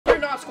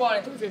not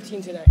squatting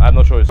 315 today. I have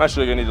no choice. I'm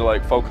actually gonna need to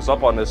like focus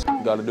up on this.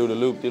 Gotta do the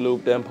loop,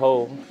 then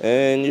pole.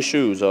 And your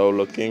shoes all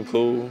looking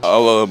cool. I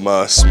love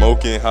my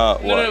smoking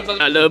hot wife.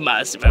 I love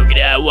my smoking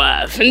hot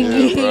wife.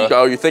 Yeah,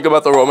 bro. You think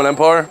about the Roman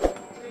Empire? What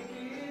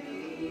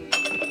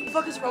the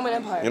fuck is Roman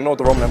Empire? You don't know what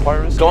the Roman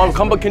Empire is? Go on,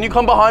 can you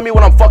come behind me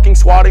when I'm fucking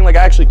squatting? Like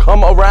actually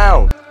come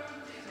around.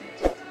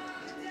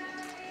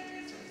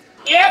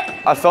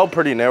 Yep. I felt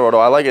pretty narrow though.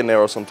 I like it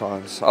narrow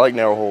sometimes. I like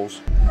narrow holes.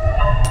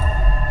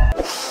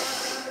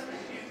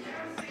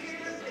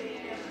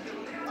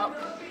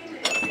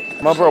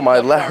 My bro, my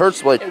leg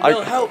hurts like. It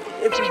will help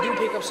if we do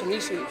pick up some knee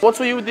sleeves. What's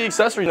with you with the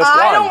accessory in the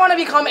squat? I don't want to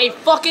become a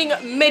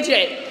fucking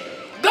midget.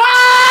 Go!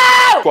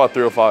 Squat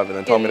 305 and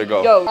then tell me to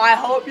go. Yo, I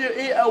hope you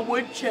eat a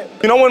wood chip.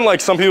 You know when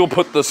like some people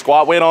put the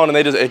squat weight on and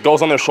it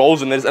goes on their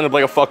shoulders and they just end up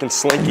like a fucking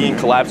slinky and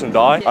collapse and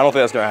die? I don't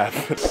think that's gonna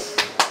happen.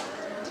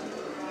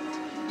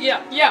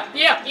 Yeah.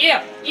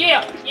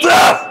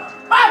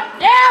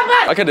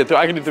 I can do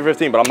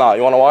 315, but I'm not.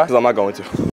 You wanna know why? Because I'm not going to.